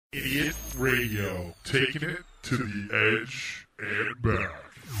Idiot Radio, taking it to the edge and back.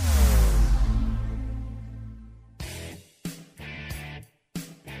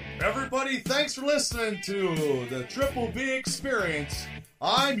 Everybody, thanks for listening to the Triple B Experience.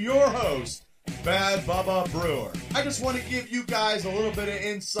 I'm your host, Bad Bubba Brewer. I just want to give you guys a little bit of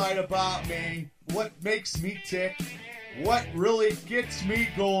insight about me, what makes me tick, what really gets me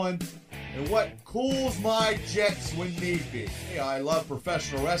going, and what cools my jets when need be. Hey, I love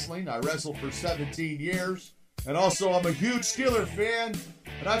professional wrestling. I wrestled for 17 years. And also, I'm a huge Steeler fan,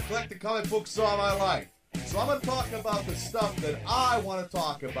 and I've collected comic books all my life. So I'm going to talk about the stuff that I want to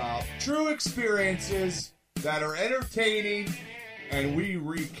talk about. True experiences that are entertaining, and we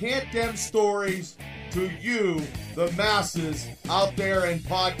recant them stories to you, the masses out there in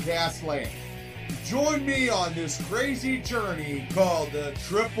podcast land. Join me on this crazy journey called the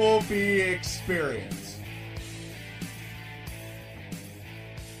Triple B Experience.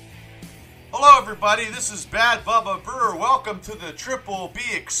 Hello everybody, this is Bad Bubba Brewer. Welcome to the Triple B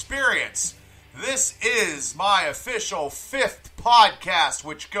Experience. This is my official 5th podcast,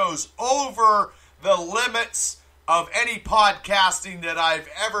 which goes over the limits of any podcasting that I've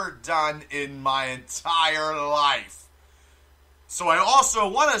ever done in my entire life. So I also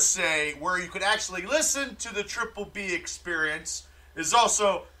want to say where you could actually listen to the Triple B Experience is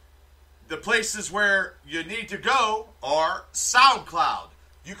also the places where you need to go are SoundCloud.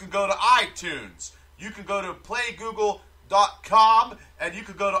 You can go to iTunes. You can go to playgoogle.com, and you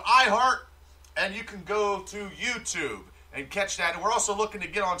can go to iHeart, and you can go to YouTube and catch that. And we're also looking to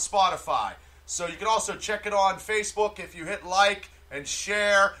get on Spotify. So you can also check it on Facebook if you hit like and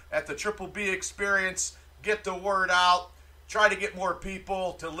share at the Triple B Experience. Get the word out. Try to get more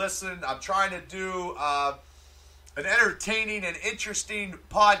people to listen. I'm trying to do an entertaining and interesting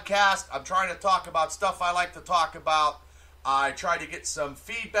podcast. I'm trying to talk about stuff I like to talk about. I try to get some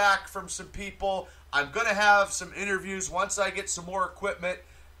feedback from some people. I'm going to have some interviews once I get some more equipment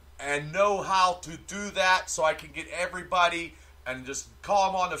and know how to do that so I can get everybody and just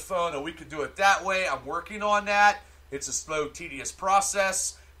call them on the phone and we can do it that way. I'm working on that. It's a slow, tedious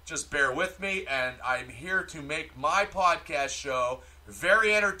process. Just bear with me, and I'm here to make my podcast show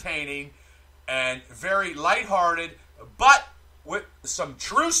very entertaining and very lighthearted, but with some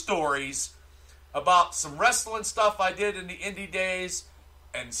true stories about some wrestling stuff I did in the indie days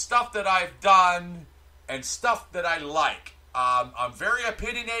and stuff that I've done and stuff that I like. I'm very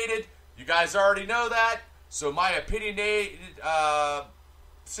opinionated. You guys already know that. So my opinionated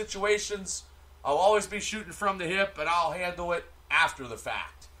situations, I'll always be shooting from the hip, and I'll handle it after the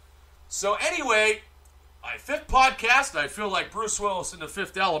fact. So anyway, my 5th podcast, I feel like Bruce Willis in The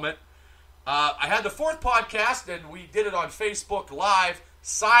Fifth Element. I had the 4th podcast, and we did it on Facebook Live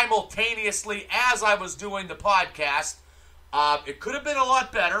simultaneously as I was doing the podcast. It could have been a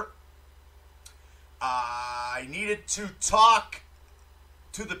lot better. I needed to talk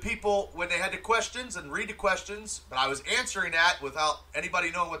to the people when they had the questions and read the questions, but I was answering that without anybody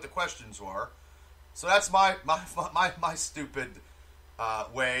knowing what the questions were. So that's my stupid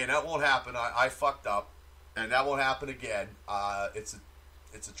way, and that won't happen. I fucked up, and that won't happen again. It's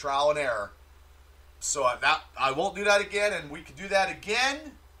a trial and error. So I won't do that again, and we can do that again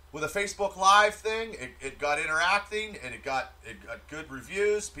with a Facebook Live thing. It got interacting, and it got good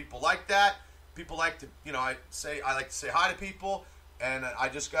reviews. People like that. People like to, I like to say hi to people, and I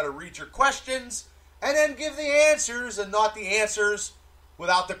just got to read your questions and then give the answers, and not the answers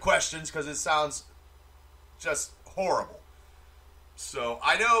without the questions, because it sounds just horrible. So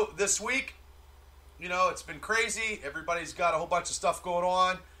I know this week, it's been crazy. Everybody's got a whole bunch of stuff going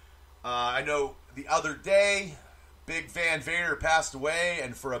on. I know the other day, Big Van Vader passed away,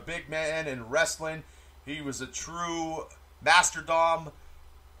 and for a big man in wrestling, he was a true masterdom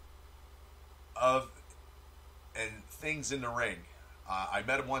of and things in the ring. I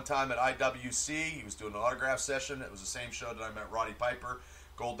met him one time at IWC. He was doing an autograph session. It was the same show that I met Roddy Piper.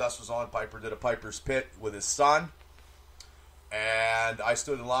 Goldust was on. Piper did a Piper's Pit with his son. And I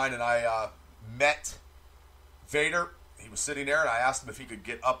stood in line and I met Vader. He was sitting there, and I asked him if he could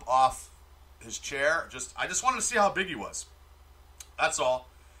get up off his chair. I just wanted to see how big he was. That's all.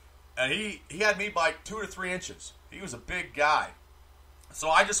 And he had me by 2 or 3 inches. He was a big guy. So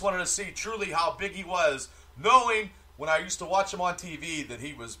I just wanted to see truly how big he was, knowing when I used to watch him on TV that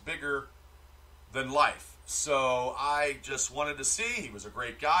he was bigger than life. So I just wanted to see. He was a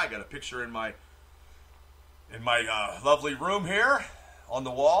great guy. I got a picture in my lovely room here on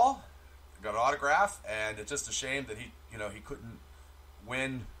the wall. I got an autograph, and it's just a shame that he couldn't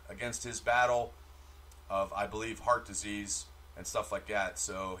win against his battle of, I believe, heart disease and stuff like that.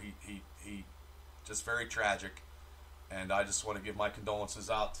 So he just very tragic. And I just want to give my condolences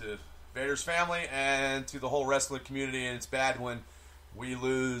out to Vader's family and to the whole wrestling community. And it's bad when we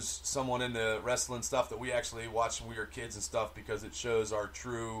lose someone in the wrestling stuff that we actually watched when we were kids and stuff, because it shows our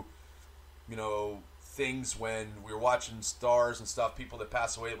true, things when we were watching stars and stuff, people that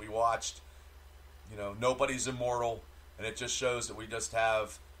pass away that we watched. Nobody's immortal, and it just shows that we just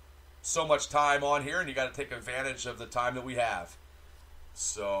have so much time on here, and you got to take advantage of the time that we have.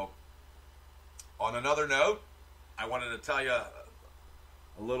 So, on another note, I wanted to tell you a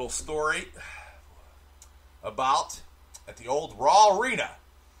little story about at the old Raw Arena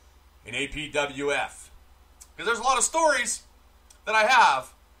in APWF. Because there's a lot of stories that I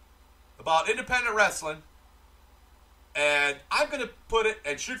have about independent wrestling, and I'm going to put it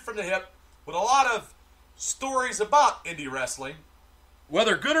and shoot from the hip with a lot of stories about indie wrestling,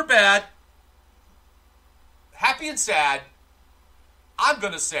 whether good or bad, happy and sad. I'm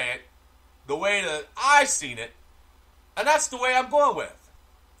going to say it the way that I seen it, and that's the way I'm going with.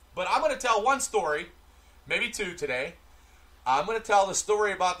 But I'm going to tell one story, maybe two today. I'm going to tell the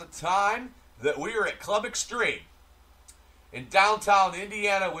story about the time that we were at Club Extreme in downtown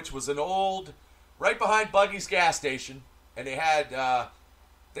Indiana, which was an old, right behind Buggy's gas station, and they had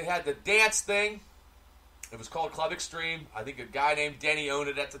the dance thing. It was called Club Extreme. I think a guy named Denny owned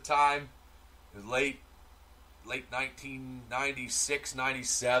it at the time. It was late 1996,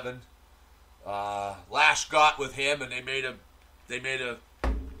 97. Lash got with him, and they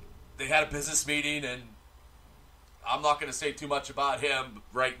had a business meeting, and I'm not going to say too much about him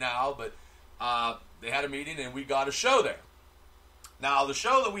right now, but they had a meeting, and we got a show there. Now, the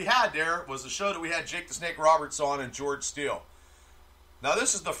show that we had there was the show that we had Jake the Snake Roberts on and George Steele. Now,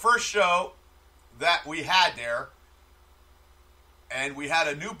 this is the first show that we had there, and we had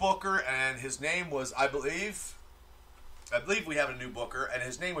a new booker, and his name was, I believe we have a new booker, and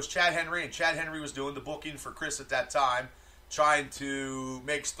his name was Chad Henry, and Chad Henry was doing the booking for Chris at that time, trying to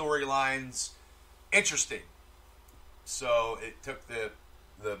make storylines interesting. So it took the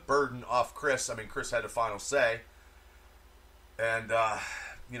burden off Chris. I mean, Chris had the final say. And,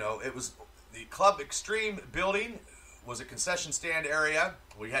 it was the Club Extreme building was a concession stand area.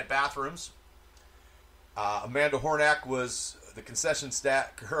 We had bathrooms. Amanda Hornack was the concession stand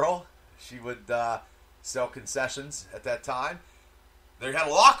girl. She would sell concessions at that time. They had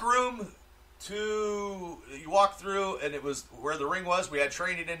a locker room you walk through, and it was where the ring was. We had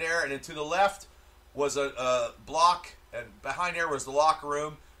training in there, and then to the left was a block, and behind there was the locker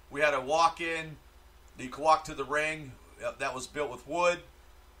room. We had a walk-in. You could walk to the ring. That was built with wood.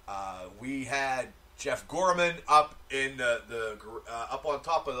 We had Jeff Gorman up in up on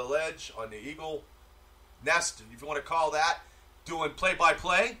top of the ledge on the Eagle Nest, if you want to call that, doing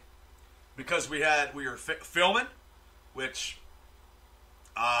play-by-play, because we were filming, which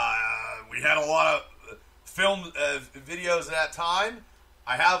we had a lot of film videos at that time.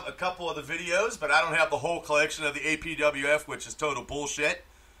 I have a couple of the videos, but I don't have the whole collection of the APWF, which is total bullshit.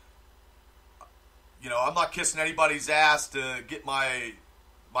 I'm not kissing anybody's ass to get my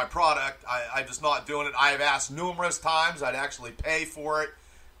product. I'm just not doing it. I have asked numerous times. I'd actually pay for it.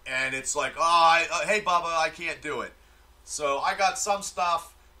 And it's like, hey, Bubba, I can't do it. So I got some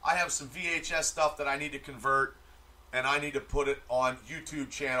stuff. I have some VHS stuff that I need to convert. And I need to put it on YouTube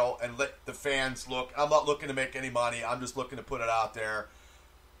channel and let the fans look. I'm not looking to make any money. I'm just looking to put it out there.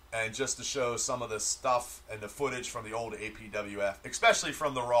 And just to show some of the stuff and the footage from the old APWF. Especially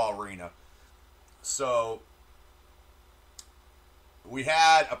from the Raw Arena. So, we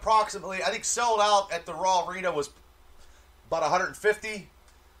had approximately, I think sold out at the Raw Arena was about 150,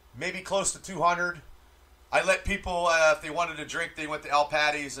 maybe close to 200. I let people, if they wanted to drink, they went to El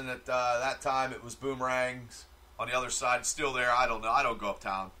Patty's, and at that time it was Boomerangs on the other side. Still there, I don't know. I don't go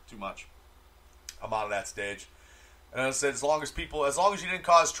uptown too much. I'm out of that stage. And I said, as long as you didn't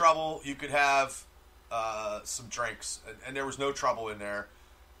cause trouble, you could have some drinks. And there was no trouble in there.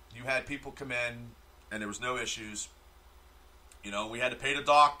 You had people come in, and there was no issues. We had to pay the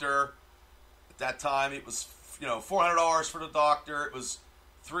doctor. At that time, it was, $400 for the doctor. It was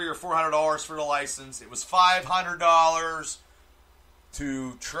 $300 or $400 for the license. It was $500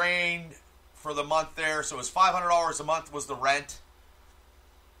 to train for the month there. So it was $500 a month was the rent.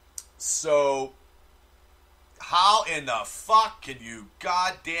 So how in the fuck can you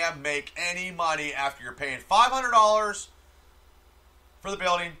goddamn make any money after you're paying $500 for the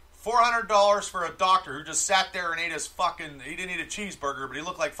building, $400 for a doctor who just sat there and ate he didn't eat a cheeseburger, but he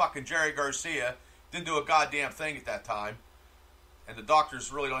looked like fucking Jerry Garcia, didn't do a goddamn thing at that time, and the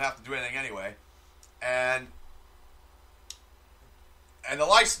doctors really don't have to do anything anyway, and the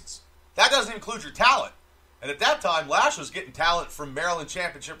license. That doesn't include your talent, and at that time, Lash was getting talent from Maryland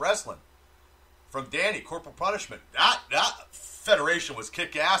Championship Wrestling. from Danny, Corporal Punishment. That federation was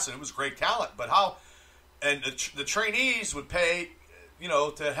kick-ass, and it was great talent. But how... And the trainees would pay,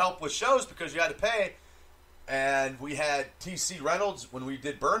 to help with shows because you had to pay. And we had T.C. Reynolds when we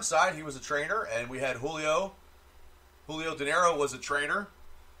did Burnside. He was a trainer. And we had Julio. Julio De Niro was a trainer.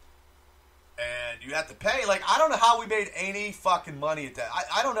 And you had to pay. Like, I don't know how we made any fucking money at that.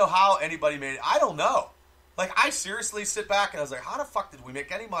 I don't know how anybody made it. I don't know. Like, I seriously sit back and I was like, how the fuck did we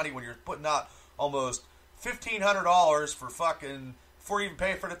make any money when you're putting out almost $1,500 for fucking... before you even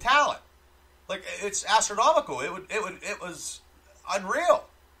pay for the talent? Like, it's astronomical. It was unreal,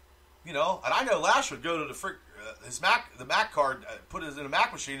 And I know Lash would go to the Mac card, put it in a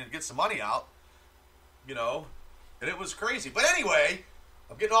Mac machine and get some money out, and it was crazy. But anyway,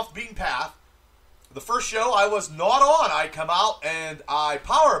 I'm getting off the beaten path. The first show I was not on. I come out and I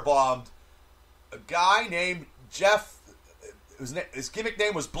powerbombed a guy named Jeff. His gimmick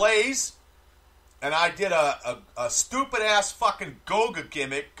name was Blaze. And I did a stupid-ass fucking Goga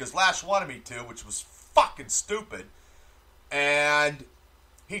gimmick, because Lash wanted me to, which was fucking stupid. And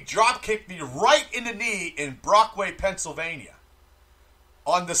he drop-kicked me right in the knee in Brockway, Pennsylvania.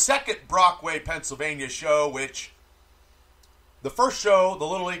 On the second Brockway, Pennsylvania show, which... The first show, the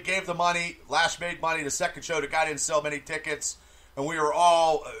Little League gave the money, Lash made money. The second show, the guy didn't sell many tickets. And we were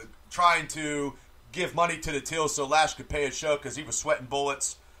all trying to give money to the till so Lash could pay his show, because he was sweating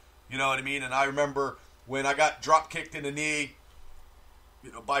bullets. You know what I mean? And I remember when I got drop-kicked in the knee,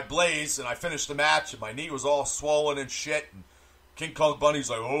 by Blaze, and I finished the match, and my knee was all swollen and shit, and King Kong Bunny's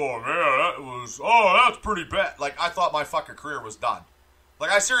like, oh, man, that's pretty bad. Like, I thought my fucking career was done.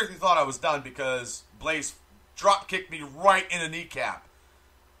 Like, I seriously thought I was done because Blaze drop-kicked me right in the kneecap.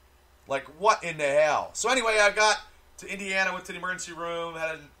 Like, what in the hell? So anyway, I got to Indiana, went to the emergency room,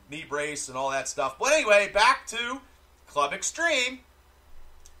 had a knee brace and all that stuff. But anyway, back to Club Extreme.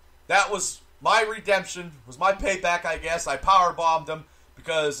 That was my redemption, was my payback, I guess. I powerbombed them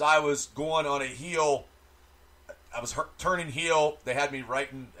because I was going on a heel. I was turning heel. They had me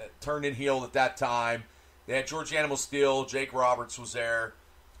turning heel at that time. They had George Animal Steel. Jake Roberts was there.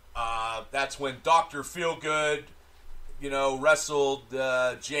 That's when Dr. Feelgood, wrestled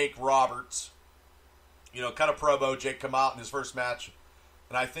Jake Roberts. Cut a promo. Jake come out in his first match.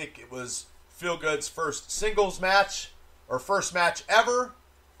 And I think it was Feelgood's first singles match, or first match ever,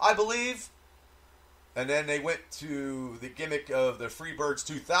 I believe. And then they went to the gimmick of the Freebirds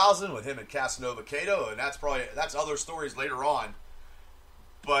 2000 with him and Casanova Cato, and that's other stories later on.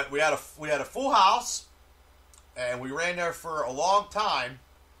 But we had a full house, and we ran there for a long time.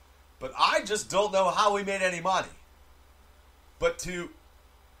 But I just don't know how we made any money. But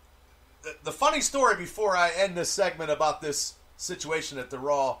the funny story before I end this segment about this situation at the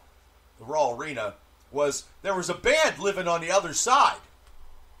Raw Arena was there was a band living on the other side.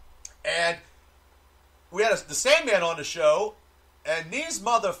 And we had the Sandman on the show, and these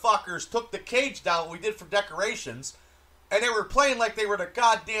motherfuckers took the cage down we did for decorations, and they were playing like they were the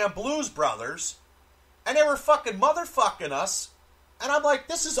goddamn Blues Brothers, and they were fucking motherfucking us, and I'm like,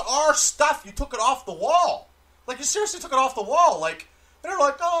 this is our stuff, you took it off the wall. Like, you seriously took it off the wall. Like, they're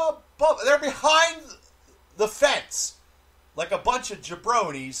like, oh, they're behind the fence, like a bunch of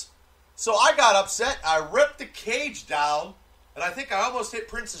jabronis. So I got upset, I ripped the cage down, and I think I almost hit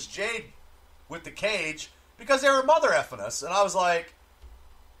Princess Jade with the cage because they were mother effing us. And I was like,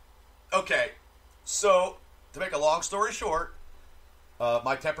 okay. So, to make a long story short,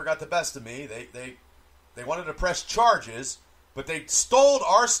 my temper got the best of me. They wanted to press charges, but they stole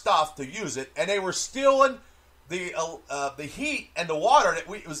our stuff to use it, and they were stealing the heat and the water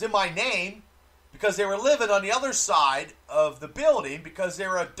it was in my name because they were living on the other side of the building because they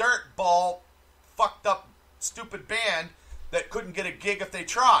were a dirtball, fucked up, stupid band that couldn't get a gig if they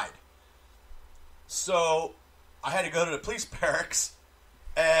tried. So I had to go to the police barracks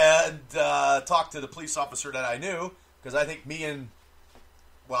and talk to the police officer that I knew because I think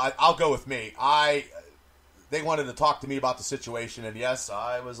I'll go with me. They wanted to talk to me about the situation, and yes,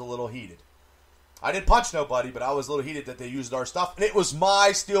 I was a little heated. I didn't punch nobody, but I was a little heated that they used our stuff. And it was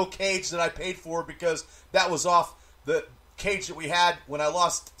my steel cage that I paid for because that was off the cage that we had when I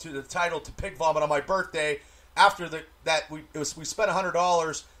lost to the title to Pig Vomit on my birthday. After we spent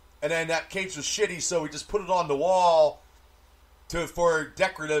 $100, and then that cage was shitty, so we just put it on the wall for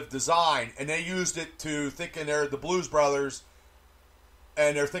decorative design. And they used it to thinking they're the Blues Brothers,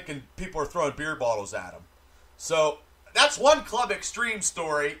 and they're thinking people are throwing beer bottles at them. So that's one Club Extreme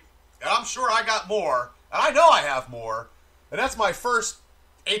story. And I'm sure I got more. And I know I have more. And that's my first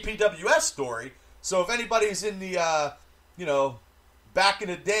APWS story. So if anybody's in the, back in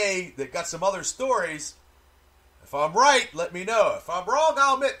the day that got some other stories, if I'm right, let me know. If I'm wrong,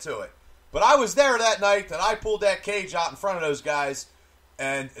 I'll admit to it. But I was there that night, and I pulled that cage out in front of those guys,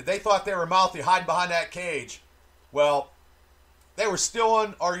 and they thought they were mouthy hiding behind that cage. Well, they were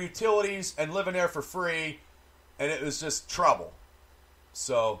stealing our utilities and living there for free, and it was just trouble.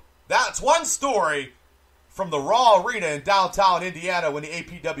 So that's one story from the Raw Arena in downtown Indiana when the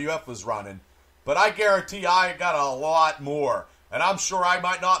APWF was running. But I guarantee I got a lot more. And I'm sure I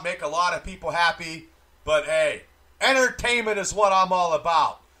might not make a lot of people happy, but hey, entertainment is what I'm all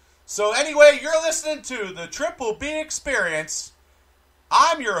about. So anyway, you're listening to the Triple B Experience.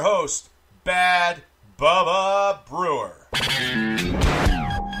 I'm your host, Bad Bubba Brewer.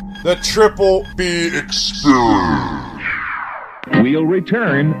 The Triple B Experience. We'll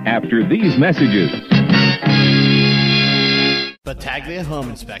return after these messages. Battaglia Home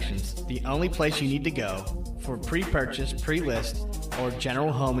Inspections, the only place you need to go for pre-purchase, pre-list, or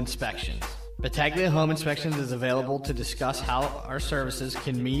general home inspections. Battaglia Home Inspections is available to discuss how our services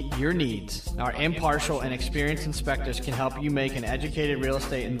can meet your needs. Our impartial and experienced inspectors can help you make an educated real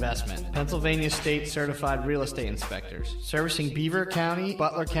estate investment. Pennsylvania State Certified Real Estate Inspectors, servicing Beaver County,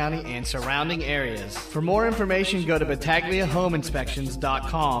 Butler County, and surrounding areas. For more information, go to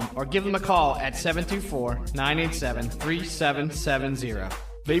BattagliaHomeInspections.com or give them a call at 724-987-3770.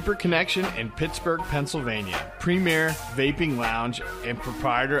 Vapor Connection in Pittsburgh, Pennsylvania. Premier vaping lounge and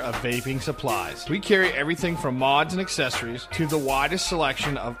proprietor of vaping supplies. We carry everything from mods and accessories to the widest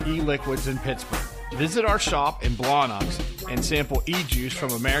selection of e-liquids in Pittsburgh. Visit our shop in Blawnox and sample e-juice from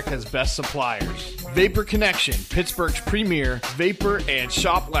America's best suppliers. Vapor Connection, Pittsburgh's premier vapor and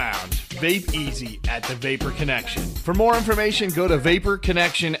shop lounge. Vape easy at the Vapor Connection. For more information, go to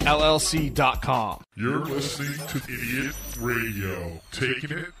VaporConnectionLLC.com. You're listening to Idiot Radio,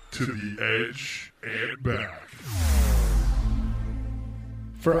 taking it to the edge and back.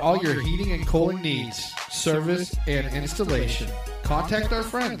 For all your heating and cooling needs, service, and installation, contact our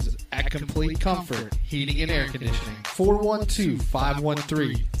friends at Complete Comfort Heating and Air Conditioning.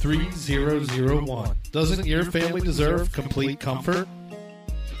 412-513-3001. Doesn't your family deserve complete comfort?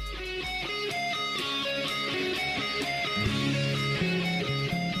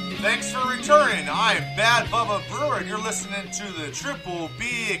 Thanks for returning. I'm Bad Bubba Brewer, and you're listening to the Triple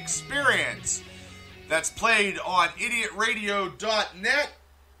B Experience. That's played on idiotradio.net,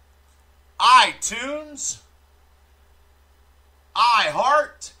 iTunes,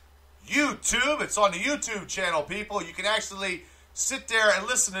 iHeart, YouTube. It's on the YouTube channel, people. You can actually sit there and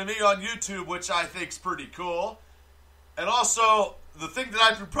listen to me on YouTube, which I think is pretty cool. And also, the thing that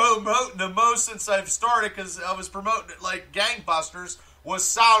I've been promoting the most since I've started, because I was promoting it like gangbusters, was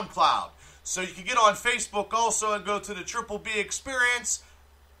SoundCloud. So you can get on Facebook also and go to the Triple B Experience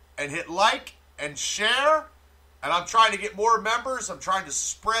and hit like and share. And I'm trying to get more members. I'm trying to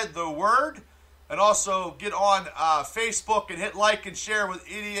spread the word. And also get on Facebook and hit like and share with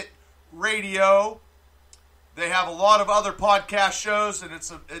Idiot Radio. They have a lot of other podcast shows, and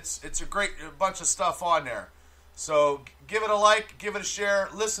it's a great bunch of stuff on there. So give it a like, give it a share.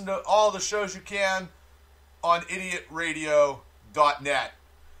 Listen to all the shows you can on idiotradio.net.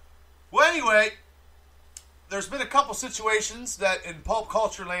 Well, anyway, there's been a couple situations that in pulp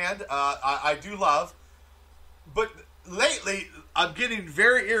culture land I do love, but lately I'm getting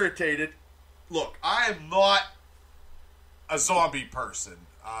very irritated. Look, I am not a zombie person.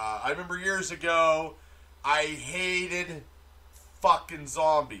 I remember years ago I hated fucking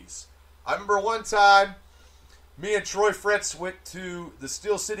zombies. I remember one time me and Troy Fritz went to the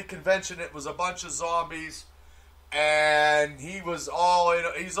Steel City Convention. It was a bunch of zombies. And he's all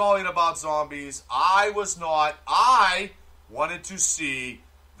in about zombies. I was not. I wanted to see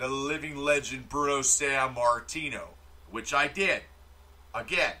the living legend Bruno Sammartino, which I did.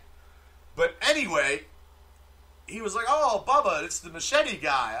 Again. But anyway, he was like, "Oh, Bubba, it's the machete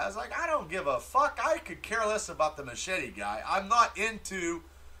guy." I was like, I don't give a fuck. I could care less about the machete guy. I'm not into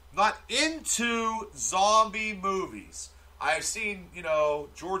zombie movies. I've seen,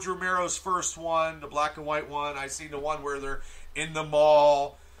 George Romero's first one, the black and white one. I've seen the one where they're in the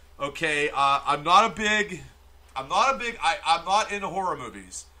mall. Okay, I'm not into horror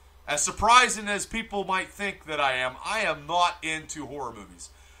movies. As surprising as people might think that I am not into horror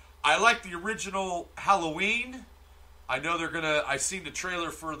movies. I like the original Halloween. I know I've seen the trailer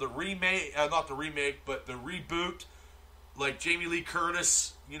for the remake, not the remake, but the reboot. Like Jamie Lee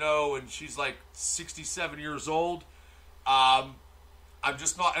Curtis, and she's like 67 years old. I'm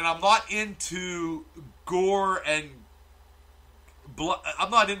just not, and I'm not into gore and blood. I'm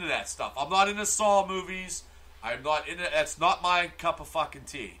not into that stuff. I'm not into Saw movies. I'm not into, that's not my cup of fucking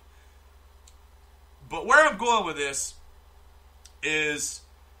tea. But where I'm going with this is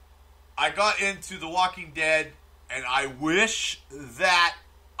I got into The Walking Dead, and I wish that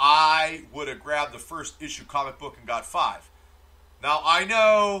I would have grabbed the first issue comic book and got 5. Now, I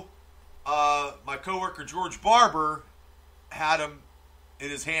know my coworker George Barber had him in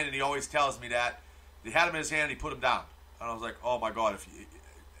his hand, and he always tells me that. He had him in his hand, and he put him down. And I was like, oh my God,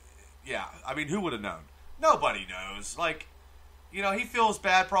 yeah, I mean, who would have known? Nobody knows. Like, you know, he feels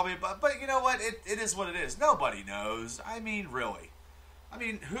bad probably, but you know what? It is what it is. Nobody knows. I mean, really. I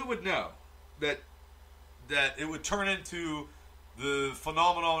mean, who would know that it would turn into the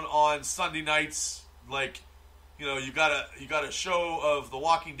phenomenon on Sunday nights? Like, you know, you got a show of The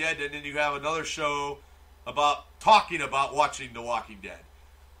Walking Dead, and then you have another show about talking about watching The Walking Dead.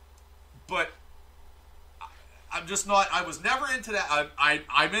 But I'm just not. I was never into that.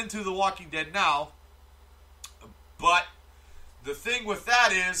 I'm into The Walking Dead now, but the thing with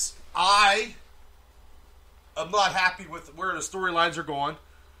that is I am not happy with where the storylines are going.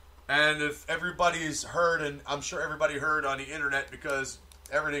 And if everybody's heard, and I'm sure everybody heard on the internet because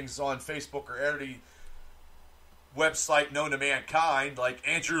everything's on Facebook or every website known to mankind, like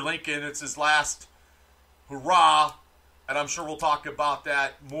Andrew Lincoln, it's his last hurrah, and I'm sure we'll talk about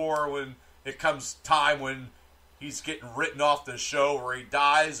that more when it comes time when he's getting written off the show, or he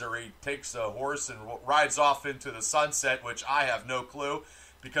dies, or he takes a horse and rides off into the sunset, which I have no clue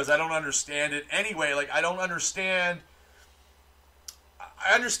because I don't understand it anyway. Like, I don't understand.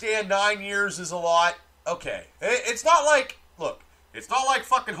 I understand 9 years is a lot. Okay. It's not like, look, it's not like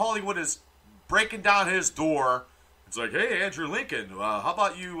fucking Hollywood is breaking down his door. It's like, hey, Andrew Lincoln, how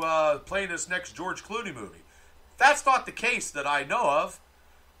about you playing this next George Clooney movie? That's not the case that I know of.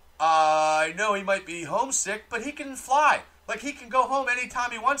 I know he might be homesick, but he can fly. Like, he can go home anytime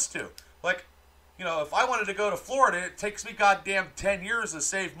he wants to. Like, you know, if I wanted to go to Florida, it takes me goddamn 10 years to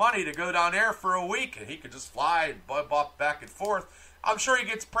save money to go down there for a week, and he could just fly and bop back and forth. I'm sure he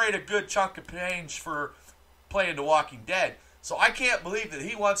gets paid a good chunk of change for playing The Walking Dead. So I can't believe that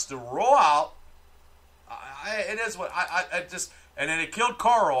he wants to roll out. It is what I just... And then it killed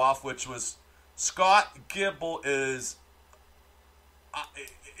Carl off, which was... Scott Gimple is...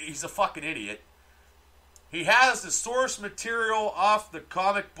 he's a fucking idiot. He has the source material off the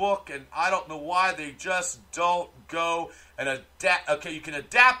comic book, and I don't know why they just don't go and adapt. Okay, you can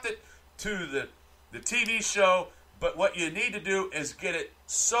adapt it to the TV show, but what you need to do is get it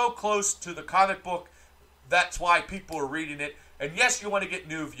so close to the comic book. That's why people are reading it. And yes, you want to get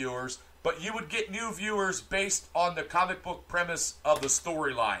new viewers, but you would get new viewers based on the comic book premise of the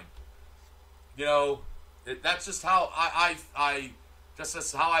storyline. You know, that's just how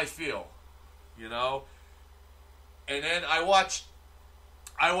that's how I feel, you know. And then I watched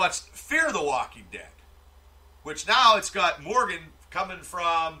Fear the Walking Dead, which now it's got Morgan coming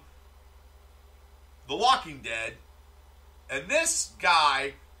from The Walking Dead, and this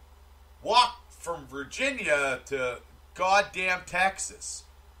guy walked from Virginia to goddamn Texas,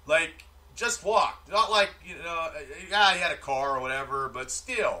 like just walked. Not like, you know, yeah, he had a car or whatever, but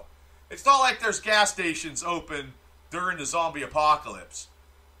still, it's not like there's gas stations open during the zombie apocalypse.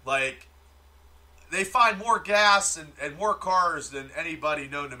 Like, they find more gas and more cars than anybody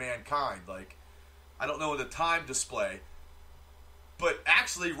known to mankind. Like, I don't know the time display. But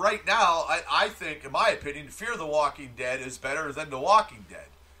actually, right now, I think, in my opinion, Fear the Walking Dead is better than The Walking Dead.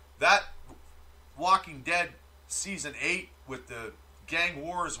 That Walking Dead Season 8 with the gang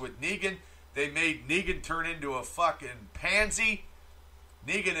wars with Negan, they made Negan turn into a fucking pansy.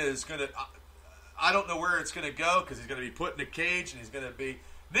 Negan is going to... I don't know where it's going to go because he's going to be put in a cage and he's going to be...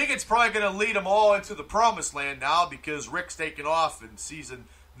 Negan's probably going to lead them all into the promised land now because Rick's taking off in Season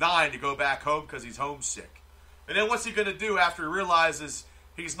 9 to go back home because he's homesick. And then what's he going to do after he realizes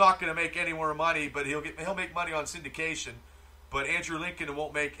he's not going to make any more money, but he'll make money on syndication, but Andrew Lincoln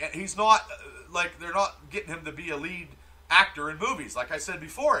won't make... He's not... Like, they're not getting him to be a lead actor in movies. Like I said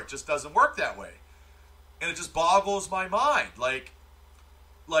before, it just doesn't work that way. And it just boggles my mind.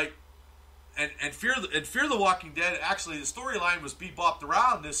 And Fear the Walking Dead, actually, the storyline was bebopped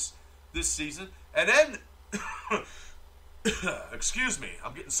around this season. And then, excuse me,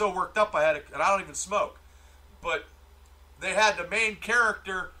 I'm getting so worked up, and I don't even smoke. But they had the main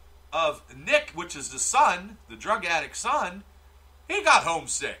character of Nick, which is the son, the drug addict son. He got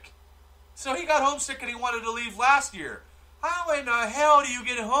homesick. So he got homesick and he wanted to leave last year. How in the hell do you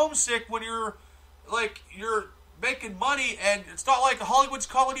get homesick when you're making money, and it's not like Hollywood's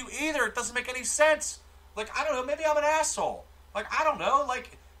calling you either? It doesn't make any sense. Like, I don't know, maybe I'm an asshole. Like, I don't know,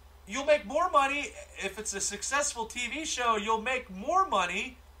 like, you'll make more money if it's a successful TV show. You'll make more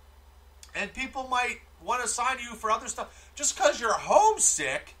money, and people might want to sign you for other stuff. Just because you're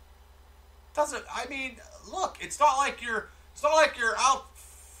homesick doesn't... I mean, look, it's not like you're out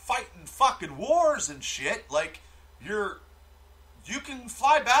fighting fucking wars and shit. Like, you're you can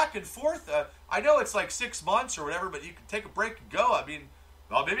fly back and forth. I know it's like 6 months or whatever, but you can take a break and go. I mean,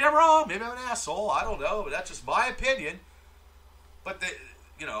 well, maybe I'm wrong. Maybe I'm an asshole. I don't know. But that's just my opinion. But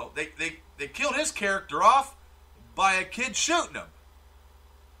they killed his character off by a kid shooting him.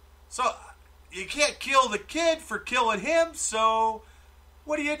 So you can't kill the kid for killing him. So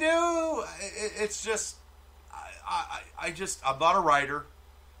what do you do? It's just, I'm not a writer.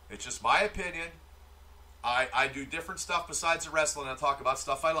 It's just my opinion. I do different stuff besides the wrestling. I talk about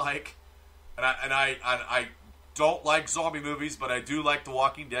stuff I like, and I don't like zombie movies, but I do like The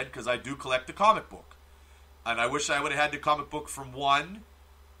Walking Dead because I do collect the comic book, and I wish I would have had the comic book from 1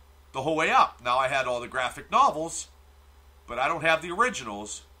 the whole way up. Now I had all the graphic novels, but I don't have the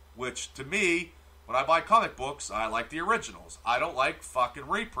originals. Which to me, when I buy comic books, I like the originals. I don't like fucking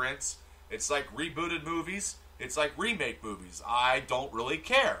reprints. It's like rebooted movies. It's like remake movies. I don't really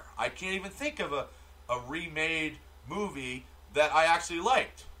care. I can't even think of a remade movie that I actually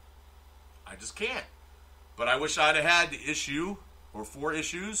liked. I just can't. But I wish I'd have had the issue or 4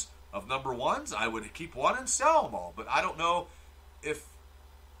 issues of number 1s. I would keep one and sell them all. But I don't know if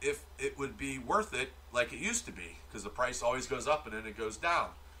it would be worth it like it used to be, because the price always goes up and then it goes down.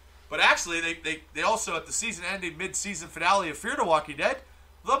 But actually, they also, at the season-ending mid-season finale of Fear the Walking Dead,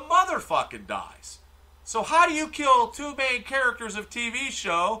 the motherfucking dies. So how do you kill 2 main characters of TV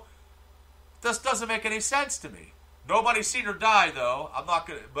show? This doesn't make any sense to me. Nobody's seen her die, though. I'm not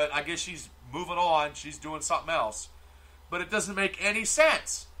gonna, but I guess she's moving on. She's doing something else. But it doesn't make any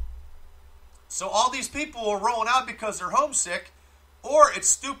sense. So all these people are rolling out because they're homesick, or it's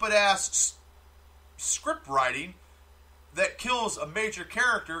stupid-ass script writing that kills a major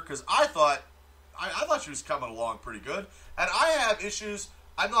character, because I thought she was coming along pretty good. And I have issues.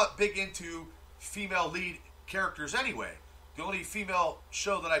 I'm not big into female lead characters anyway. The only female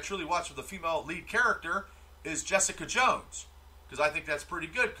show that I truly watch with a female lead character is Jessica Jones, because I think that's pretty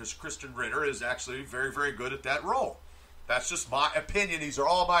good, because Kristen Ritter is actually very, very good at that role. That's just my opinion. These are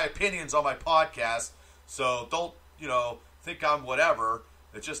all my opinions on my podcast, so don't, think I'm whatever.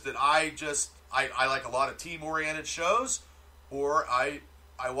 It's just that I like a lot of team-oriented shows, or I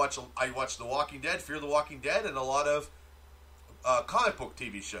watch The Walking Dead, Fear the Walking Dead, and a lot of comic book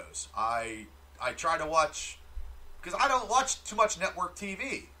TV shows. I try to watch, because I don't watch too much network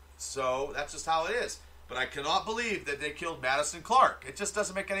TV, so that's just how it is. But I cannot believe that they killed Madison Clark. It just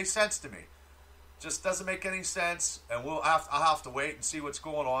doesn't make any sense to me. Just doesn't make any sense, and I'll have to wait and see what's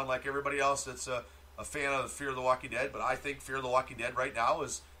going on, like everybody else that's a fan of Fear the Walking Dead. But I think Fear the Walking Dead right now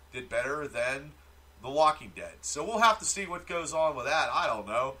did better than The Walking Dead. So we'll have to see what goes on with that. I don't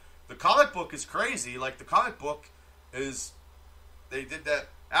know. The comic book is crazy. Like, the comic book is, they did that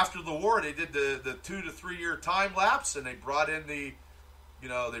after the war. They did the 2 to 3 year time lapse, and they brought in the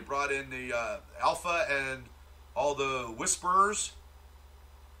Alpha and all the Whisperers.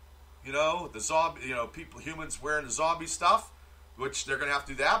 The zombie, humans wearing the zombie stuff, which they're going to have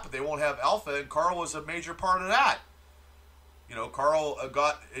to do that, but they won't have Alpha, and Carl was a major part of that. Carl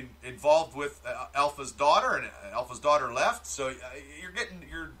got involved with Alpha's daughter, and Alpha's daughter left. So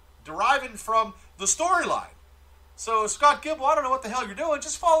you're deriving from the storyline. So Scott Gimple, I don't know what the hell you're doing.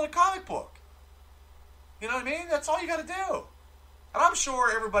 Just follow the comic book. You know what I mean? That's all you got to do. And I'm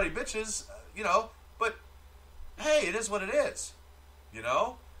sure everybody bitches, but hey, it is what it is,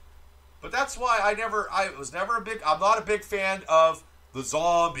 But that's why I'm not a big fan of the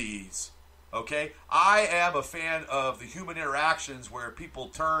zombies. Okay, I am a fan of the human interactions where people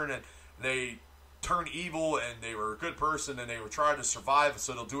turn evil, and they were a good person and they were trying to survive,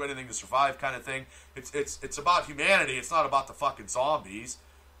 so they'll do anything to survive, kind of thing. It's about humanity. It's not about the fucking zombies.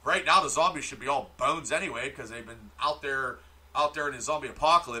 Right now, the zombies should be all bones anyway, because they've been out there in the zombie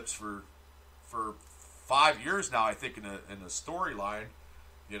apocalypse for 5 years now, I think, in the storyline.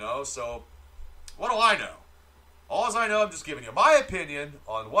 So what do I know? All I know, I'm just giving you my opinion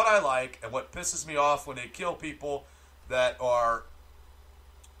on what I like and what pisses me off when they kill people that are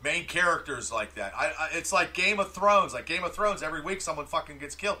main characters like that. It's like Game of Thrones. Like Game of Thrones, every week someone fucking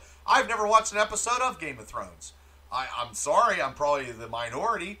gets killed. I've never watched an episode of Game of Thrones. I'm sorry, I'm probably the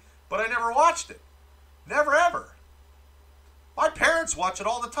minority, but I never watched it. Never, ever. My parents watch it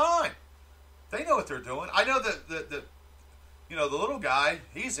all the time. They know what they're doing. I know that the little guy,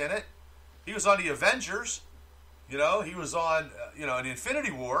 he's in it. He was on the Avengers. He was on, an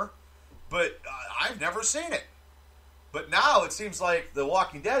Infinity War, but I've never seen it. But now it seems like The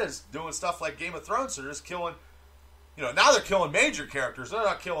Walking Dead is doing stuff like Game of Thrones, so they're just killing, now they're killing major characters. They're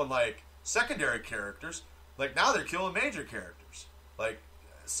not killing, like, secondary characters. Like, now they're killing major characters. Like,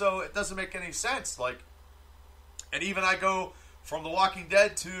 so it doesn't make any sense. Like, and even I go from The Walking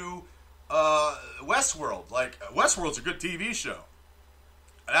Dead to Westworld. Like, Westworld's a good TV show.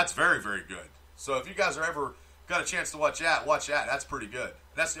 That's very, very good. So if you guys are ever got a chance to watch that. That's pretty good.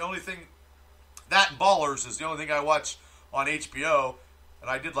 That's the only thing. That and Ballers is the only thing I watch on HBO, and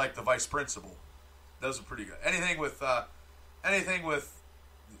I did like The Vice Principal. Those are pretty good. Anything with the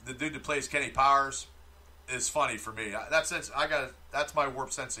dude that plays Kenny Powers is funny for me. That's my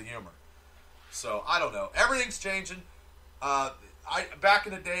warped sense of humor. So I don't know. Everything's changing. Back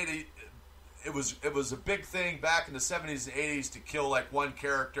in the day, it was a big thing back in the 70s and 80s to kill like one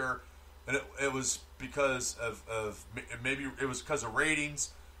character, and it was because of maybe it was because of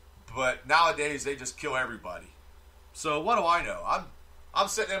ratings, but nowadays they just kill everybody. So what do I know? I'm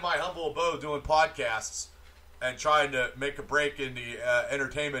sitting in my humble abode doing podcasts and trying to make a break in the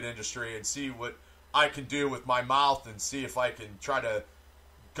entertainment industry and see what I can do with my mouth and see if I can try to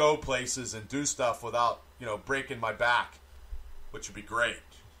go places and do stuff without, breaking my back, which would be great.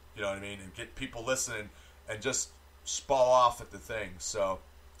 You know what I mean? And get people listening and just fall off at the thing. So,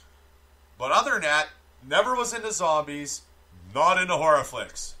 but other than that, never was into zombies, not into horror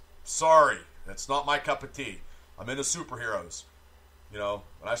flicks. Sorry, that's not my cup of tea. I'm into superheroes. When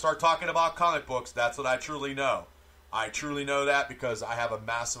I start talking about comic books, that's what I truly know. I truly know that because I have a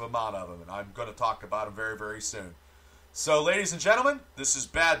massive amount of them, and I'm going to talk about them very, very soon. So, ladies and gentlemen, this is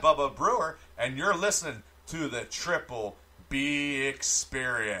Bad Bubba Brewer, and you're listening to the Triple B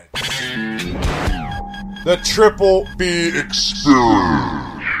Experience. The Triple B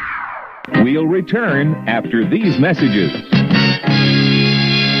Experience. We'll return after these messages.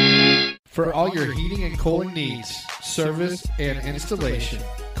 For all your heating and cooling needs, service, and installation,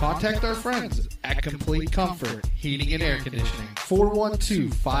 contact our friends at Complete Comfort Heating and Air Conditioning.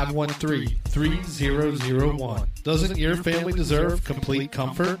 412-513-3001. Doesn't your family deserve complete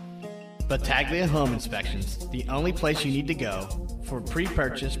comfort? Battaglia Home Inspections, the only place you need to go for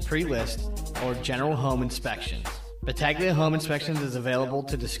pre-purchase, pre-list, or general home inspections. Battaglia Home Inspections is available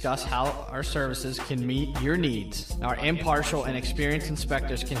to discuss how our services can meet your needs. Our impartial and experienced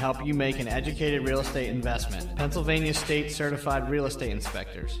inspectors can help you make an educated real estate investment. Pennsylvania State Certified Real Estate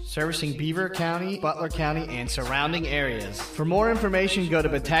Inspectors, servicing Beaver County, Butler County, and surrounding areas. For more information, go to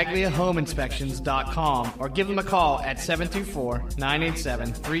BattagliaHomeInspections.com or give them a call at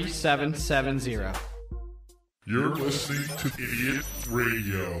 724-987-3770. You're listening to Idiot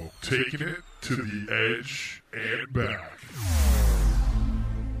Radio, taking it to the edge and back.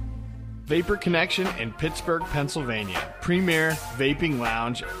 Vapor Connection in Pittsburgh, Pennsylvania. Premier vaping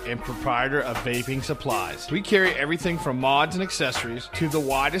lounge and proprietor of vaping supplies. We carry everything from mods and accessories to the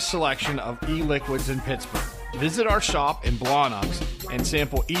widest selection of e-liquids in Pittsburgh. Visit our shop in Blawnox and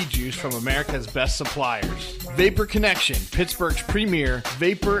sample e-juice from America's best suppliers. Vapor Connection, Pittsburgh's premier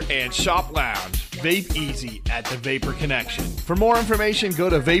vapor and shop lounge. Vape easy at the Vapor Connection. For more information, go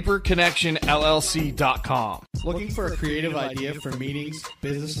to VaporConnectionLLC.com. Looking for a creative idea for meetings,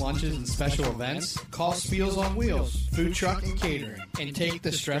 business lunches, and special events? Call Spiels on Wheels, food truck and catering, and take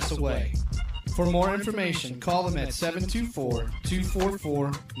the stress away. For more information, call them at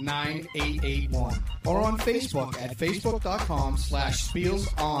 724-244-9881 or on Facebook at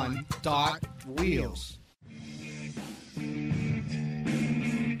facebook.com/spielson.wheels.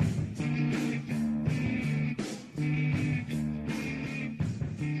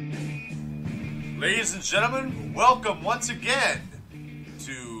 Ladies and gentlemen, welcome once again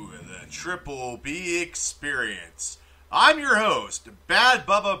to the Triple B Experience. I'm your host, Bad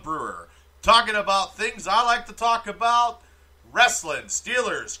Bubba Brewer, talking about things I like to talk about: wrestling,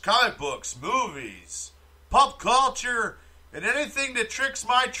 Steelers, comic books, movies, pop culture, and anything that tricks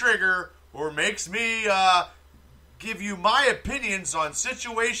my trigger or makes me give you my opinions on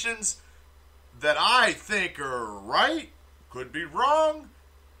situations that I think are right, could be wrong.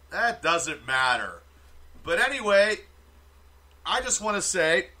 That doesn't matter. But anyway, I just want to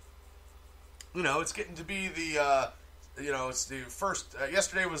say, it's getting to be the, it's the first,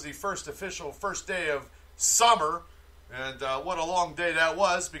 yesterday was the first day of summer, and what a long day that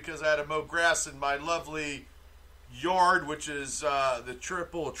was, because I had to mow grass in my lovely yard, which is the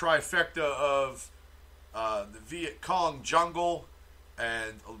triple trifecta of the Viet Cong jungle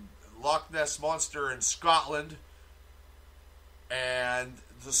and Loch Ness Monster in Scotland, and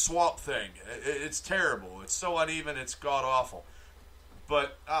the swamp thing. It's terrible. It's so uneven, it's god-awful.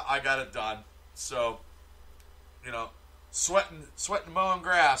 But I got it done. So, sweating mowing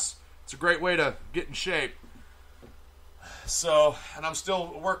grass, it's a great way to get in shape. So, and I'm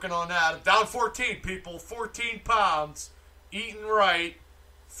still working on that. I'm down 14, people. 14 pounds. Eating right.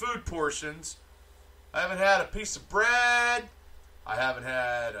 Food portions. I haven't had a piece of bread. I haven't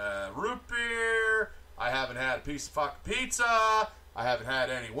had a root beer. I haven't had a piece of fucking pizza. I haven't had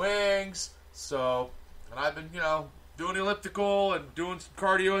any wings. So, and I've been, doing the elliptical and doing some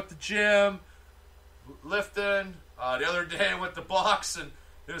cardio at the gym, lifting. The other day I went to box, and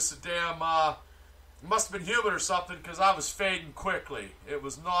it was a damn, it must have been humid or something, because I was fading quickly. It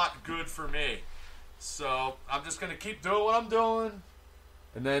was not good for me. So I'm just going to keep doing what I'm doing,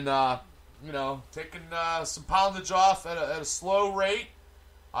 and then, taking some poundage off at a slow rate.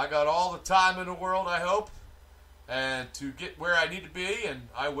 I got all the time in the world, I hope, and to get where I need to be, and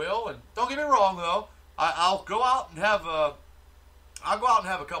I will. And don't get me wrong, though, I'll go out and have a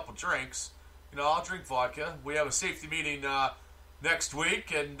couple drinks. I'll drink vodka. We have a safety meeting next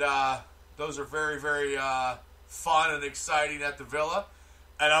week, and those are very, very fun and exciting at the Villa.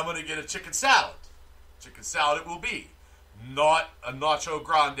 And I'm going to get a chicken salad. Chicken salad it will be. Not a nacho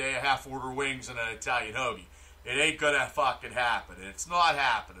grande, a half-order wings, and an Italian hoagie. It ain't going to fucking happen. It's not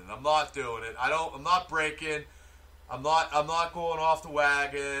happening. I'm not doing it. I'm not breaking. I'm not going off the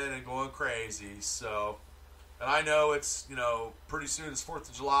wagon and going crazy. So, and I know it's, pretty soon it's 4th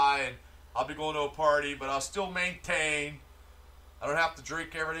of July, and I'll be going to a party, but I'll still maintain. I don't have to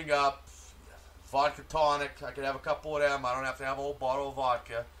drink everything up. Vodka tonic, I can have a couple of them. I don't have to have a whole bottle of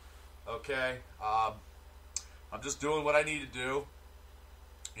vodka. Okay? I'm just doing what I need to do.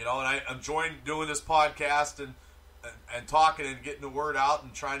 And I'm enjoying doing this podcast and talking and getting the word out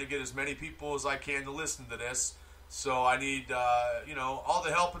and trying to get as many people as I can to listen to this. So I need, all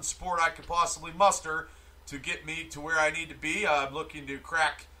the help and support I could possibly muster to get me to where I need to be. I'm looking to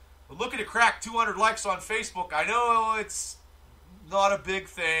crack 200 likes on Facebook. I know it's not a big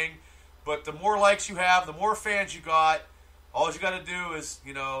thing, but the more likes you have, the more fans you got. All you got to do is,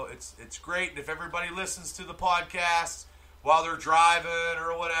 it's great. And if everybody listens to the podcast while they're driving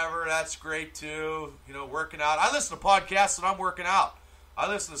or whatever, that's great too. Working out. I listen to podcasts and I'm working out. I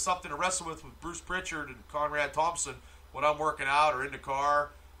listen to Something to Wrestle with Bruce Pritchard and Conrad Thompson when I'm working out or in the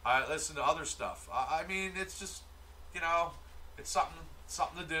car. I listen to other stuff. I mean, it's just, it's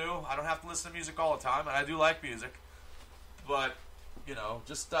something to do. I don't have to listen to music all the time, and I do like music. But,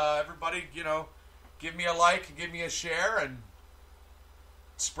 just everybody, give me a like and give me a share and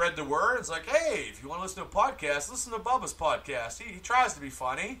spread the word. It's like, hey, if you want to listen to a podcast, listen to Bubba's podcast. He tries to be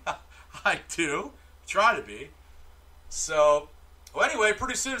funny. I do. Try to be. So, well, anyway,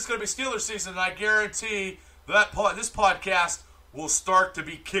 pretty soon it's going to be Steelers season, and I guarantee that this podcast will start to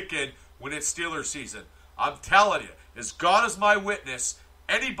be kicking when it's Steelers season. I'm telling you, as God is my witness,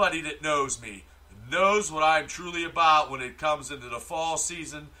 anybody that knows me knows what I'm truly about when it comes into the fall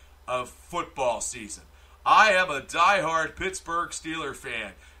season of football season. I am a diehard Pittsburgh Steeler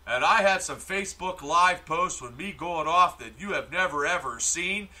fan, and I had some Facebook Live posts with me going off that you have never ever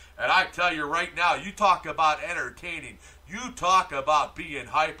seen, and I tell you right now, you talk about entertaining, you talk about being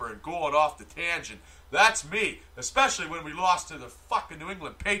hyper and going off the tangent. That's me, especially when we lost to the fucking New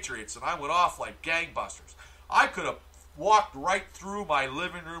England Patriots and I went off like gangbusters. I could have walked right through my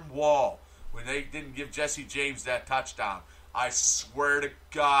living room wall when they didn't give Jesse James that touchdown. I swear to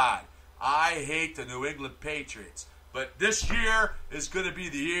God, I hate the New England Patriots. But this year is going to be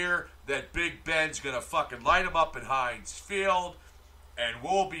the year that Big Ben's going to fucking light them up in Heinz Field, and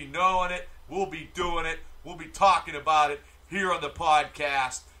we'll be knowing it, we'll be doing it, we'll be talking about it here on the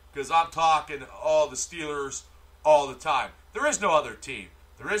podcast, because I'm talking all the Steelers all the time. There is no other team.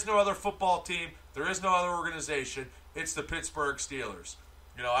 There is no other football team. There is no other organization. It's the Pittsburgh Steelers.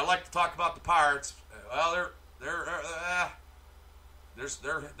 I like to talk about the Pirates. Well, they're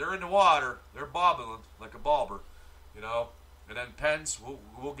in the water. They're bobbing like a bobber, And then Pens,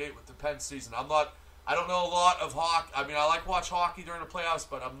 we'll get with the Pens season. I don't know a lot of hockey. I mean, I like to watch hockey during the playoffs,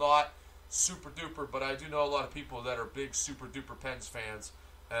 but I'm not super duper. But I do know a lot of people that are big super duper Pens fans.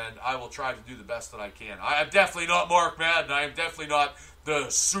 And I will try to do the best that I can. I am definitely not Mark Madden. I am definitely not the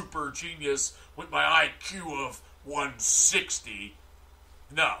super genius with my IQ of 160.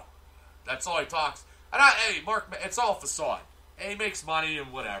 No. That's all he talks. And hey, Mark, it's all facade. He makes money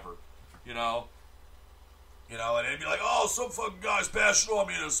and whatever. And he'd be like, oh, some fucking guy's bashing on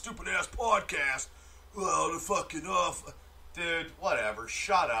me in a stupid-ass podcast. Well, the fucking off. Dude, whatever.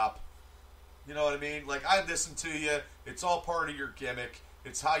 Shut up. You know what I mean? Like, I listen to you. It's all part of your gimmick.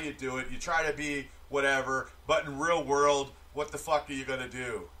 It's how you do it. You try to be whatever, but in real world, what the fuck are you going to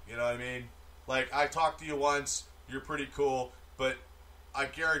do? You know what I mean? Like, I talked to you once, you're pretty cool, but I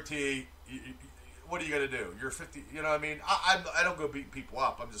guarantee, what are you going to do? You're 50, you know what I mean? I don't go beating people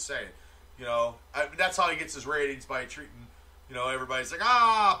up, I'm just saying. That's how he gets his ratings, by treating, everybody's like,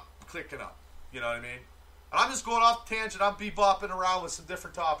 clicking up. You know what I mean? And I'm just going off the tangent, I'm bebopping around with some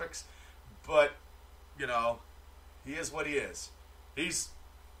different topics, but, he is what he is. He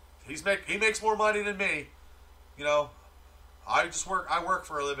makes more money than me, I work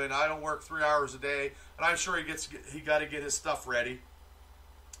for a living. I don't work 3 hours a day, and I'm sure he got to get his stuff ready.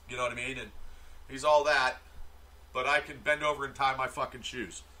 You know what I mean? And he's all that, but I can bend over and tie my fucking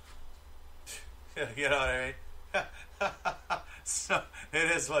shoes. You know what I mean? So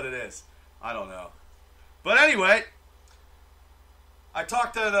it is what it is. I don't know. But anyway, I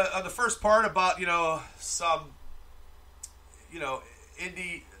talked on the first part about, some,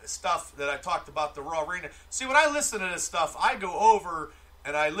 indie stuff that I talked about the Raw Arena. See, when I listen to this stuff, I go over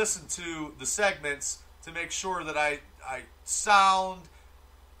and I listen to the segments to make sure that I sound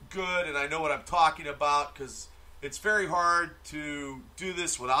good and I know what I'm talking about, because it's very hard to do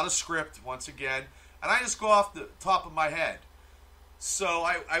this without a script, once again, and I just go off the top of my head. So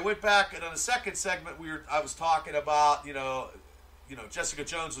I went back, and on the second segment, I was talking about, Jessica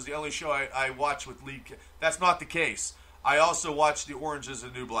Jones was the only show I watched with lead. That's not the case. I also watch The Orange is the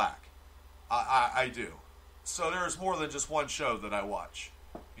New Black. I do. So there's more than just one show that I watch.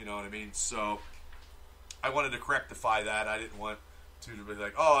 You know what I mean? So I wanted to rectify that. I didn't want to be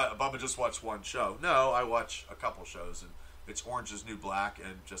like, oh, Bubba just watched one show. No, I watch a couple shows, and it's Orange is the New Black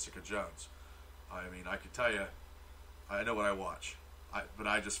and Jessica Jones. I mean, I can tell you, I know what I watch. But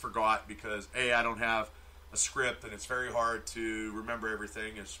I just forgot because, A, I don't have a script, and it's very hard to remember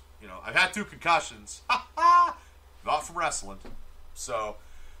everything. I've had 2 concussions. Not from wrestling. So,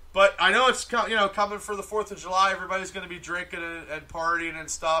 but I know it's coming for the 4th of July. Everybody's going to be drinking and partying and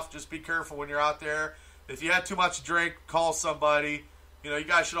stuff. Just be careful when you're out there. If you had too much to drink, call somebody. You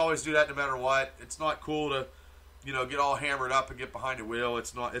guys should always do that no matter what. It's not cool to, get all hammered up and get behind the wheel.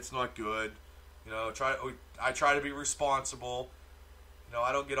 It's not good. I try to be responsible.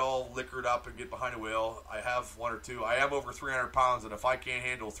 I don't get all liquored up and get behind the wheel. I have 1 or 2. I am over 300 pounds, and if I can't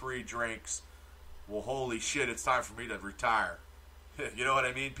handle 3 drinks, well, holy shit, it's time for me to retire. You know what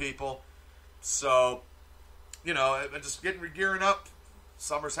I mean, people? So, I'm just gearing up.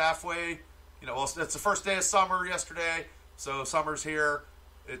 Summer's halfway. It's the first day of summer yesterday, so summer's here.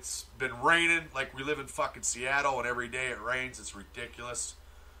 It's been raining like we live in fucking Seattle, and every day it rains. It's ridiculous.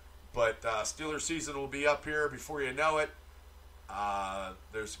 But Steelers season will be up here before you know it.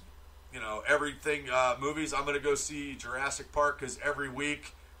 There's, everything, movies. I'm going to go see Jurassic Park because every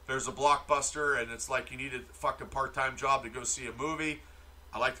week there's a blockbuster, and it's like you need a fucking part-time job to go see a movie.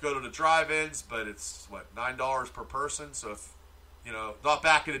 I like to go to the drive-ins, but it's, $9 per person. So if, not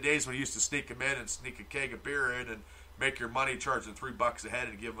back in the days when you used to sneak them in and sneak a keg of beer in and make your money charging $3 a head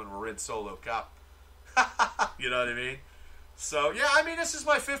and give them a red Solo cup. You know what I mean? So, yeah, this is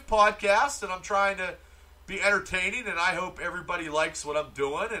my 5th podcast, and I'm trying to be entertaining, and I hope everybody likes what I'm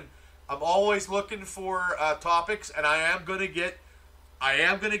doing, and I'm always looking for topics, and I am going to get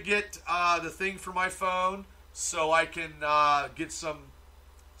the thing for my phone so I can get some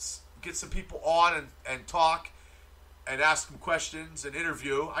people on and talk and ask them questions and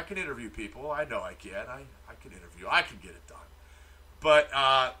interview. I can interview people. I know I can. I can interview. I can get it done. But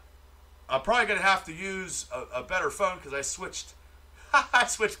I'm probably going to have to use a better phone because I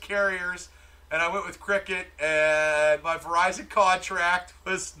switched carriers, and I went with Cricket, and my Verizon contract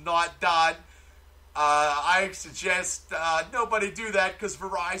was not done. I suggest nobody do that because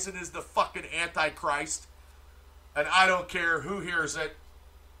Verizon is the fucking Antichrist, and I don't care who hears it.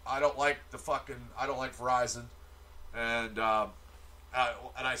 I don't like Verizon, and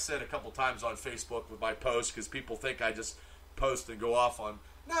I said a couple times on Facebook with my posts because people think I just post and go off on.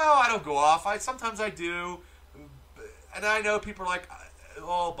 No, I don't go off. Sometimes I do, and I know people are like,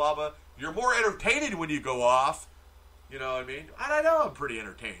 "Oh, Bubba, you're more entertaining when you go off." You know what I mean? And I know I'm pretty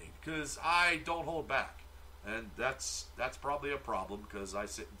entertaining because I don't hold back, and that's probably a problem because I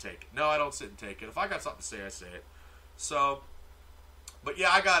sit and take it. No, I don't sit and take it. If I got something to say, I say it. So, but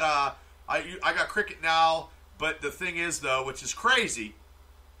yeah, I got Cricket now. But the thing is, though, which is crazy,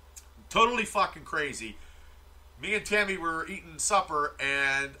 totally fucking crazy. Me and Tammy were eating supper,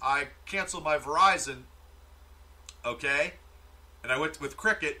 and I canceled my Verizon. Okay, and I went with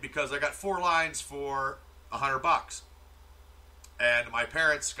Cricket because I got 4 lines for $100. And my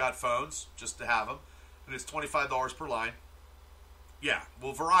parents got phones just to have them, and it's $25 per line. Yeah,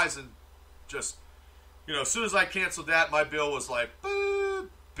 well, Verizon just, as soon as I canceled that, my bill was like, boop,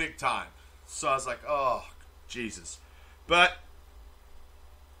 big time. So I was like, oh, Jesus. But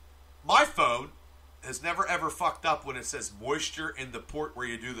my phone has never, ever fucked up when it says moisture in the port where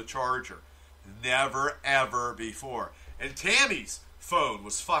you do the charger. Never, ever before. And Tammy's phone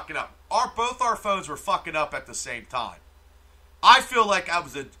was fucking up. Both our phones were fucking up at the same time. I feel like I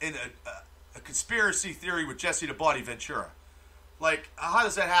was in a conspiracy theory with Jesse the Body Ventura. Like, how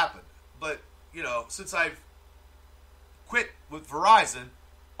does that happen? But, since I've quit with Verizon,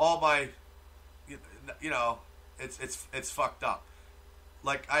 all my, it's fucked up.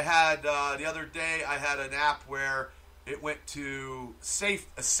 Like I had the other day, I had an app where it went to safe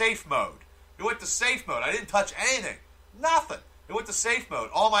mode. It went to safe mode. I didn't touch anything, nothing. It went to safe mode.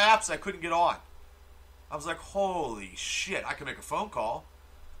 All my apps I couldn't get on. I was like, holy shit! I can make a phone call.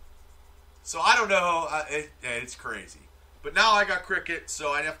 So I don't know. It's crazy. But now I got Cricket,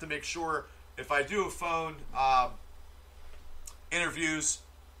 so I have to make sure if I do a phone interviews,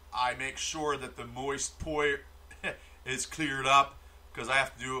 I make sure that the moist port is cleared up because I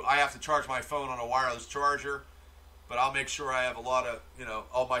have to charge my phone on a wireless charger. But I'll make sure I have a lot of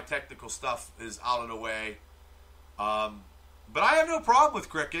all my technical stuff is out of the way. But I have no problem with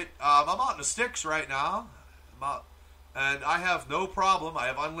Cricket. I'm out in the sticks right now, and I have no problem. I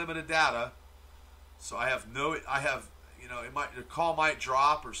have unlimited data, so the call might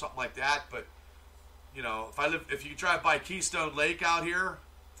drop or something like that. But if you drive by Keystone Lake out here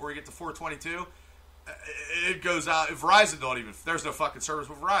before you get to 422, it goes out. If Verizon there's no fucking service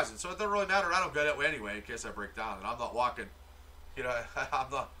with Verizon, so it doesn't really matter. I don't go that way anyway in case I break down, and I'm not walking.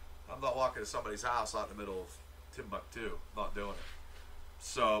 I'm not walking to somebody's house out in the middle of Timbuktu. Not doing it.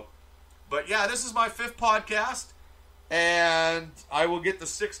 So, but yeah, this is my 5th podcast, and I will get the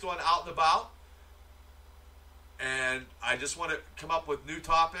 6th one out and about. And I just want to come up with new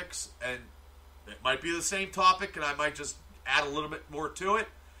topics, and it might be the same topic, and I might just add a little bit more to it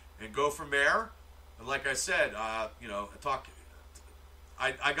and go from there. And like I said, I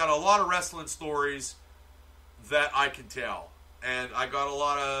got a lot of wrestling stories that I can tell, and I got a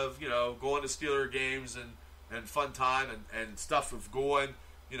lot of going to Steeler games and fun time and stuff of going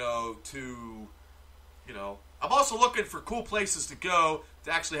to I'm also looking for cool places to go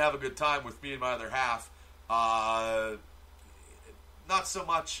to actually have a good time with me and my other half. Not so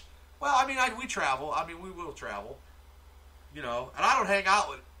much. Well, I mean, we travel. I mean, we will travel. And I don't hang out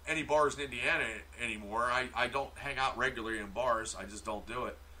with any bars in Indiana anymore. I don't hang out regularly in bars. I just don't do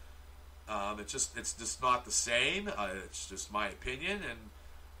it. It's just not the same. It's just my opinion, and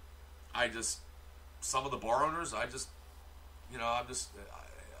some of the bar owners, I'm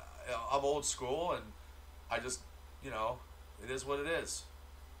old school, and it is what it is.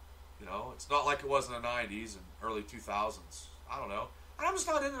 It's not like it was in the 90s and early 2000s. I don't know. I'm just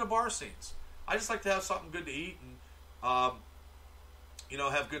not into the bar scenes. I just like to have something good to eat and,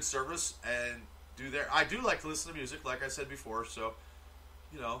 have good service and do there. I do like to listen to music, like I said before. So,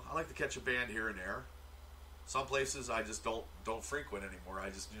 I like to catch a band here and there. Some places I just don't frequent anymore. I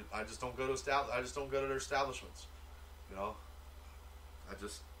just don't go to I just don't go to their establishments. I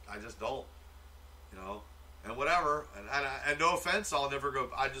just don't. And whatever. And no offense, I'll never go.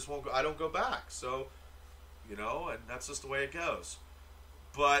 I just won't go. I don't go back. So, and that's just the way it goes.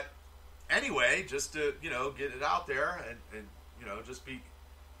 But anyway, just to get it out there and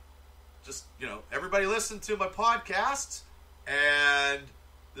everybody listen to my podcasts. And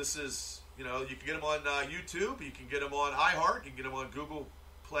this is you can get them on YouTube, you can get them on iHeart, you can get them on Google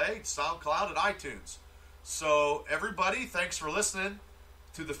Play, SoundCloud, and iTunes. So everybody, thanks for listening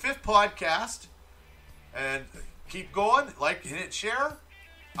to the 5th podcast. And keep going, like, hit, share.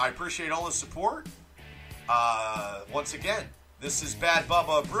 I appreciate all the support. Once again, this is Bad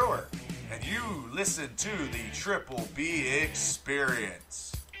Bubba Brewer, and you listen to the Triple B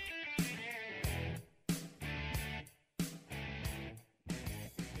Experience.